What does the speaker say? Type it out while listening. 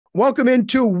Welcome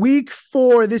into week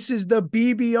 4. This is the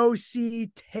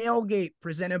BBOC tailgate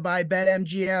presented by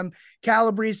BetMGM.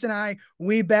 Calabrese and I,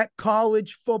 we bet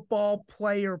college football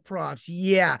player props.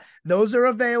 Yeah, those are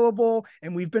available,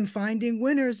 and we've been finding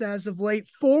winners as of late.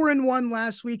 4-1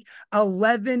 last week,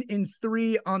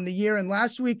 11-3 on the year, and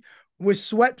last week was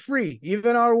sweat-free,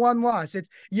 even our one loss.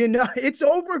 It's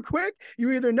over quick.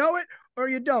 You either know it or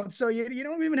you don't. So you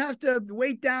don't even have to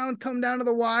wait down, come down to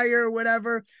the wire or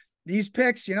whatever. These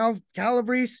picks,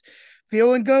 Calabrese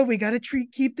feeling good. We got to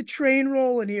keep the train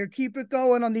rolling here. Keep it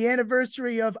going on the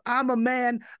anniversary of I'm a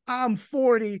man, I'm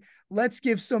 40. Let's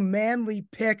give some manly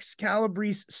picks.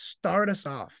 Calabrese, start us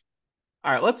off.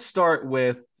 All right, let's start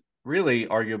with really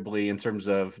arguably in terms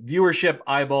of viewership,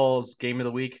 eyeballs, game of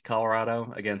the week,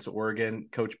 Colorado against Oregon,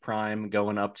 Coach Prime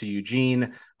going up to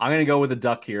Eugene. I'm going to go with a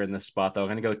duck here in this spot, though. I'm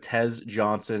going to go Tez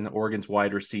Johnson, Oregon's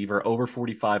wide receiver, over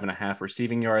 45.5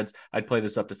 receiving yards. I'd play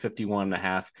this up to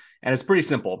 51.5. And it's pretty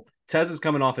simple. Tez is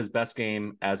coming off his best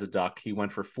game as a Duck. He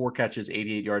went for 4 catches,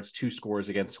 88 yards, 2 scores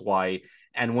against Hawaii.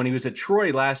 And when he was at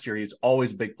Troy last year, he was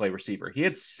always a big play receiver. He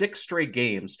had 6 straight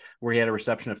games where he had a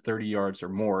reception of 30 yards or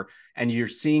more. And you're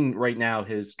seeing right now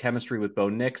his chemistry with Bo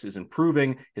Nix is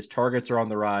improving. His targets are on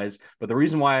the rise. But the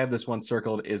reason why I have this one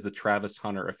circled is the Travis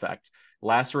Hunter effect.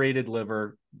 Lacerated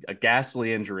liver, a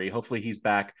ghastly injury. Hopefully he's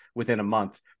back within a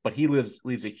month, but he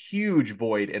leaves a huge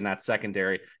void in that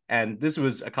secondary. And this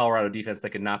was a Colorado defense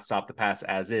that could not stop the pass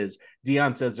as is.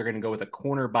 Dion says they're going to go with a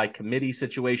corner by committee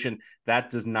situation. That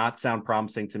does not sound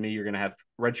promising to me. You're going to have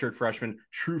redshirt freshmen,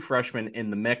 true freshmen in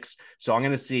the mix. So I'm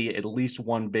going to see at least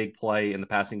one big play in the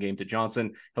passing game to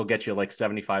Johnson. He'll get you like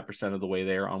 75% of the way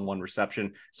there on one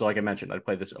reception. So like I mentioned, I'd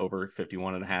play this over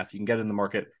 51.5. You can get it in the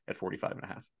market at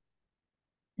 45.5.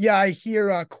 Yeah, I hear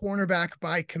cornerback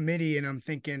by committee, and I'm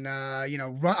thinking,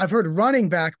 I've heard running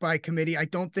back by committee. I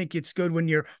don't think it's good when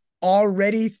you're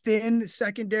already thin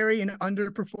secondary and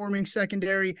underperforming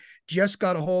secondary. Just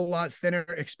got a whole lot thinner.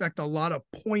 Expect a lot of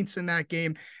points in that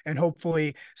game and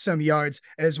hopefully some yards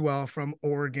as well from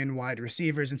Oregon wide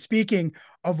receivers. And speaking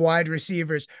of wide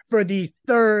receivers, for the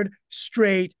third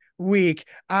straight week,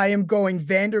 I am going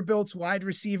Vanderbilt's wide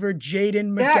receiver,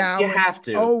 Jayden Yeah, you McGowan, have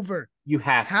to. over. You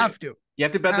have to. Have to. You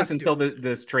have to bet this Have to. until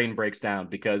this train breaks down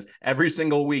because every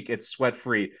single week it's sweat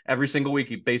free. Every single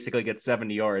week you basically get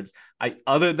 70 yards.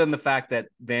 Other than the fact that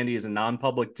Vandy is a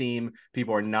non-public team,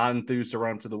 people are not enthused to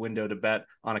run to the window to bet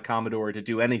on a Commodore to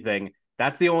do anything.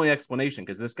 That's the only explanation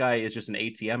because this guy is just an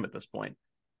ATM at this point.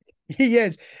 He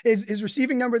is. His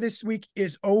receiving number this week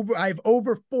is over. I have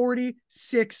over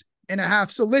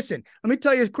 46.5. So listen, let me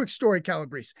tell you a quick story,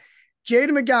 Calabrese.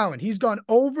 Jayden McGowan, he's gone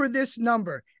over this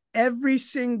number every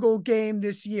single game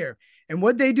this year. And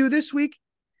what they do this week,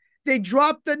 they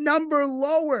drop the number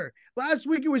lower. Last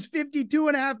week it was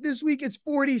 52.5. This week it's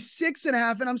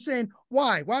 46.5. And I'm saying,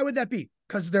 why? Why would that be?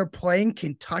 Because they're playing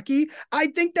Kentucky. I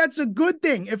think that's a good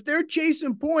thing. If they're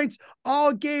chasing points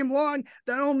all game long,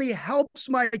 that only helps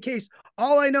my case.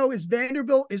 All I know is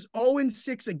Vanderbilt is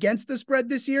 0-6 against the spread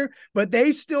this year, but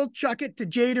they still chuck it to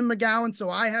Jayden McGowan. So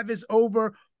I have his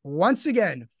over once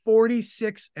again,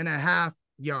 46.5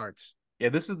 yards. Yeah,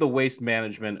 this is the waste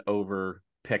management over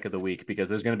pick of the week because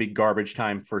there's going to be garbage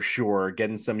time for sure,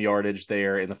 getting some yardage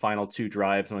there in the final 2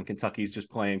 drives when Kentucky's just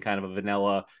playing kind of a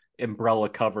vanilla umbrella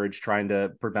coverage trying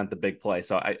to prevent the big play.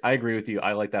 So I agree with you.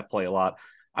 I like that play a lot.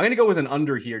 I'm going to go with an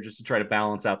under here just to try to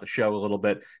balance out the show a little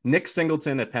bit. Nick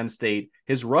Singleton at Penn State,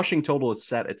 his rushing total is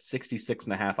set at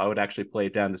 66.5. I would actually play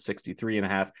it down to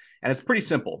 63.5. And it's pretty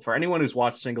simple. For anyone who's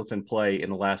watched Singleton play in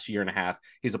the last year and a half,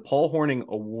 he's a Paul Hornung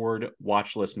Award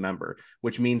watch list member,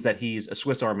 which means that he's a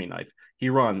Swiss Army knife. He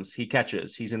runs, he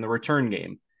catches, he's in the return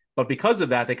game. But because of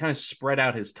that, they kind of spread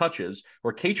out his touches,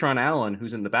 where Katron Allen,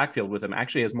 who's in the backfield with him,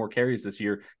 actually has more carries this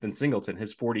year than Singleton,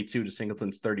 his 42 to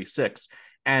Singleton's 36.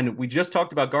 And we just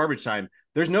talked about garbage time.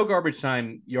 There's no garbage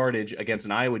time yardage against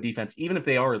an Iowa defense, even if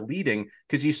they are leading,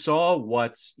 because you saw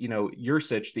what,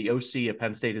 Yursich, the OC at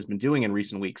Penn State, has been doing in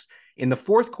recent weeks. In the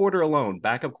fourth quarter alone,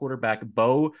 backup quarterback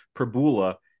Bo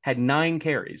Prabula had 9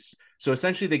 carries. So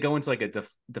essentially they go into like a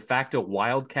de facto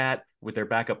wildcat with their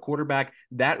backup quarterback.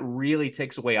 That really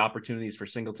takes away opportunities for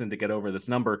Singleton to get over this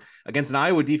number against an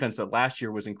Iowa defense that last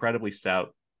year was incredibly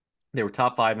stout. They were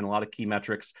top 5 in a lot of key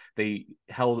metrics. They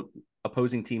held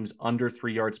opposing teams under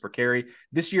 3 yards per carry.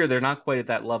 This year, they're not quite at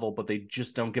that level, but they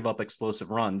just don't give up explosive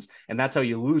runs. And that's how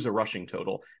you lose a rushing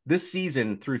total. This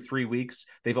season, through 3 weeks,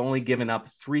 they've only given up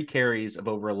 3 carries of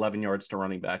over 11 yards to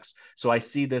running backs. So I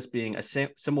see this being a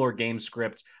similar game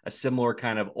script, a similar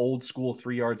kind of old school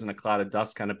 3 yards in a cloud of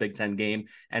dust kind of Big Ten game.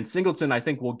 And Singleton, I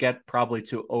think, will get probably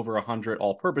to over 100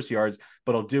 all-purpose yards,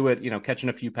 but he'll do it, catching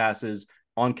a few passes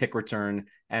on kick return,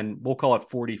 and we'll call it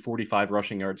 40, 45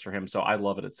 rushing yards for him. So I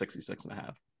love it at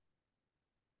 66.5.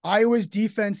 Iowa's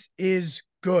defense is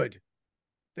good.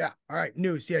 Yeah. All right.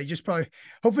 News. Yeah. You just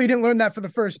hopefully you didn't learn that for the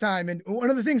first time. And one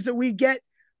of the things that we get,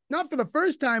 not for the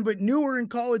first time, but newer in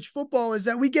college football, is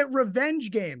that we get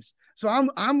revenge games. So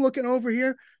I'm looking over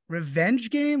here. Revenge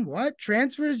game? What?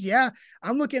 Transfers? Yeah.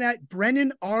 I'm looking at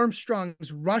Brennan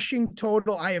Armstrong's rushing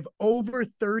total. I have over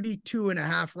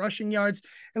 32.5 rushing yards.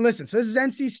 And listen, so this is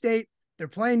NC State. They're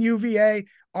playing UVA.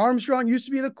 Armstrong used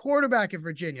to be the quarterback at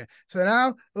Virginia. So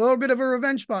now a little bit of a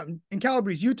revenge spot. And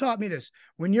Calabrese, you taught me this.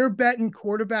 When you're betting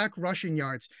quarterback rushing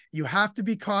yards, you have to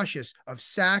be cautious of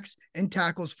sacks and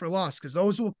tackles for loss, because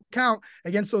those will count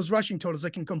against those rushing totals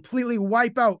that can completely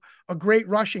wipe out a great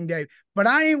rushing day. But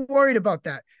I ain't worried about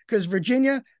that, because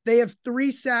Virginia, they have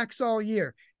 3 sacks all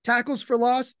year. Tackles for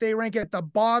loss, they rank at the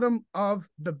bottom of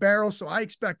the barrel. So I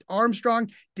expect Armstrong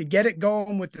to get it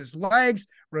going with his legs.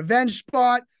 Revenge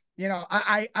spot. You know,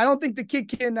 I don't think the kid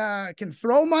can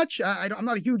throw much. I'm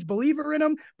not a huge believer in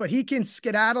him, but he can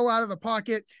skedaddle out of the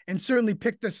pocket and certainly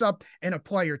pick this up in a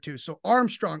play or two. So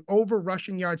Armstrong over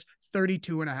rushing yards,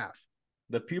 32.5.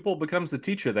 The pupil becomes the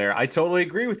teacher there. I totally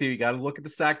agree with you. You got to look at the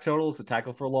sack totals, the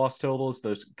tackle for loss totals,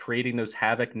 those creating those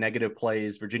havoc negative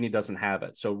plays. Virginia doesn't have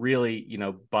it. So really, you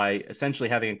know, by essentially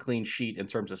having a clean sheet in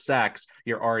terms of sacks,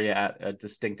 you're already at a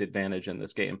distinct advantage in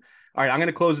this game. All right, I'm going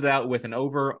to close it out with an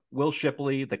over. Will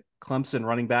Shipley, the Clemson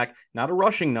running back, not a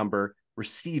rushing number,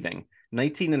 receiving.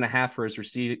 19.5 for his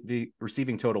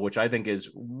receiving total, which I think is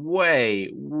way,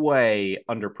 way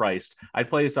underpriced. I'd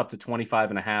play this up to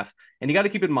 25.5. And you got to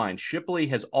keep in mind, Shipley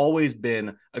has always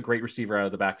been a great receiver out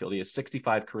of the backfield. He has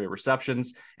 65 career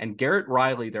receptions. And Garrett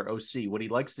Riley, their OC, what he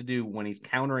likes to do when he's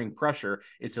countering pressure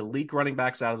is to leak running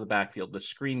backs out of the backfield, the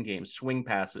screen game, swing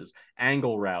passes,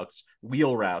 angle routes,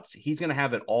 wheel routes. He's going to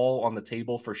have it all on the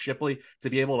table for Shipley to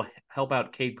be able to help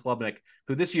out Cade Klubnik,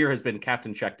 who this year has been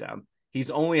captain checkdown. He's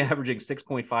only averaging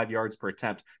 6.5 yards per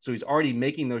attempt, so he's already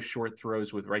making those short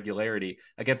throws with regularity.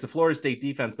 Against the Florida State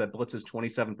defense that blitzes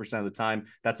 27% of the time,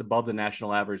 that's above the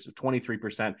national average of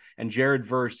 23%. And Jared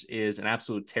Verse is an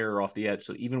absolute terror off the edge.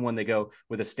 So even when they go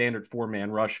with a standard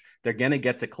 4-man rush, they're going to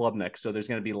get to Klubnik. So there's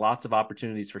going to be lots of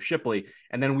opportunities for Shipley.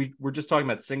 And then we're just talking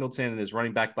about Singleton and his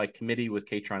running back by committee with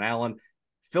Katron Allen.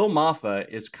 Phil Maffa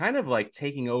is kind of like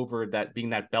taking over that, being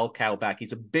that bell cow back.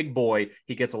 He's a big boy.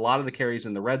 He gets a lot of the carries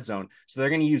in the red zone. So they're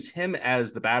going to use him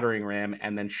as the battering ram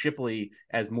and then Shipley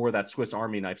as more of that Swiss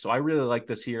Army knife. So I really like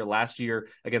this here. Last year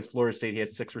against Florida State, he had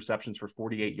 6 receptions for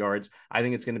 48 yards. I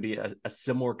think it's going to be a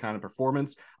similar kind of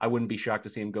performance. I wouldn't be shocked to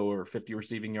see him go over 50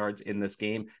 receiving yards in this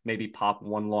game, maybe pop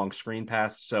one long screen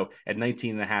pass. So at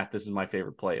 19.5, this is my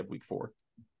favorite play of week 4.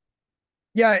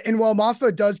 Yeah. And while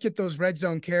Maffa does get those red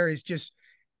zone carries, just,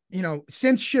 you know,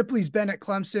 since Shipley's been at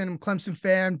Clemson, I'm a Clemson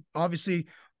fan, obviously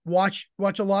watch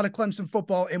a lot of Clemson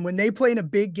football. And when they play in a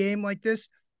big game like this,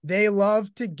 they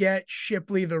love to get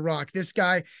Shipley the rock. This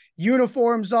guy,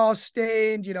 uniforms all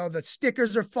stained, you know, the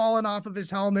stickers are falling off of his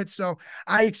helmet. So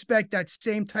I expect that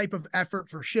same type of effort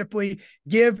for Shipley.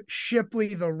 Give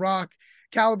Shipley the rock.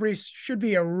 Calabrese, should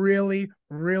be a really,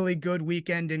 really good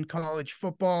weekend in college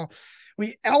football.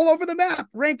 We all over the map,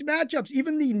 ranked matchups,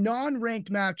 even the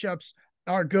non-ranked matchups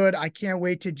are good. I can't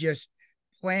wait to just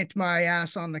plant my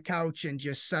ass on the couch and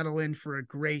just settle in for a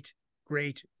great,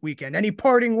 great weekend. Any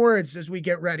parting words as we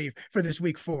get ready for this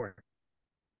week 4?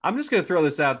 I'm just going to throw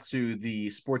this out to the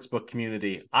sportsbook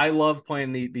community. I love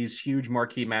playing these huge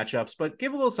marquee matchups, but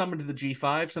give a little something to the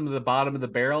G5, some of the bottom of the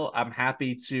barrel. I'm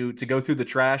happy to go through the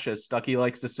trash, as Stuckey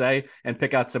likes to say, and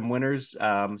pick out some winners.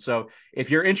 So if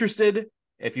you're interested,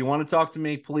 if you want to talk to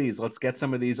me, please, let's get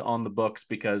some of these on the books,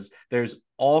 because there's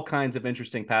all kinds of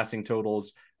interesting passing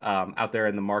totals out there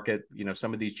in the market. You know,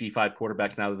 some of these G5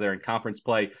 quarterbacks, now that they're in conference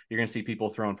play, you're going to see people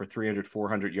throwing for 300,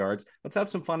 400 yards. Let's have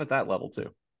some fun at that level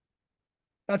too.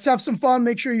 Let's have some fun.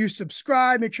 Make sure you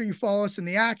subscribe. Make sure you follow us in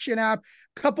the Action app.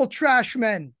 Couple trash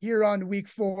men here on week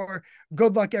 4.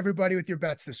 Good luck, everybody, with your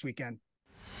bets this weekend.